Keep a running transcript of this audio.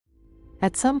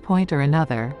At some point or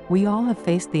another, we all have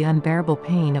faced the unbearable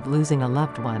pain of losing a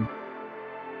loved one.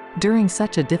 During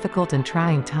such a difficult and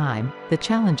trying time, the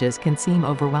challenges can seem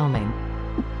overwhelming.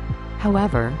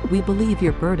 However, we believe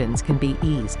your burdens can be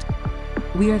eased.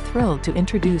 We are thrilled to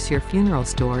introduce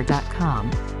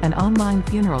yourfuneralstore.com, an online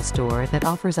funeral store that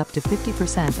offers up to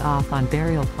 50% off on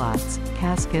burial plots,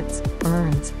 caskets,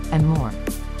 urns, and more.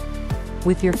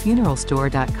 With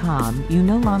yourfuneralstore.com, you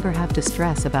no longer have to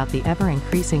stress about the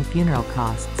ever-increasing funeral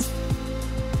costs.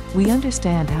 We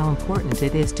understand how important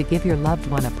it is to give your loved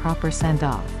one a proper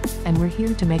send-off, and we're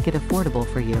here to make it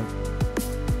affordable for you.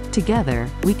 Together,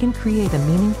 we can create a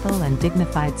meaningful and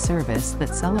dignified service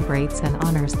that celebrates and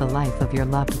honors the life of your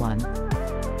loved one.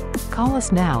 Call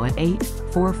us now at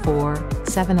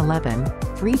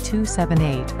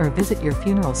 844-711-3278 or visit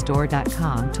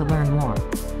yourfuneralstore.com to learn more.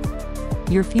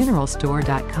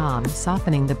 Yourfuneralstore.com,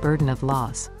 softening the burden of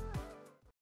loss.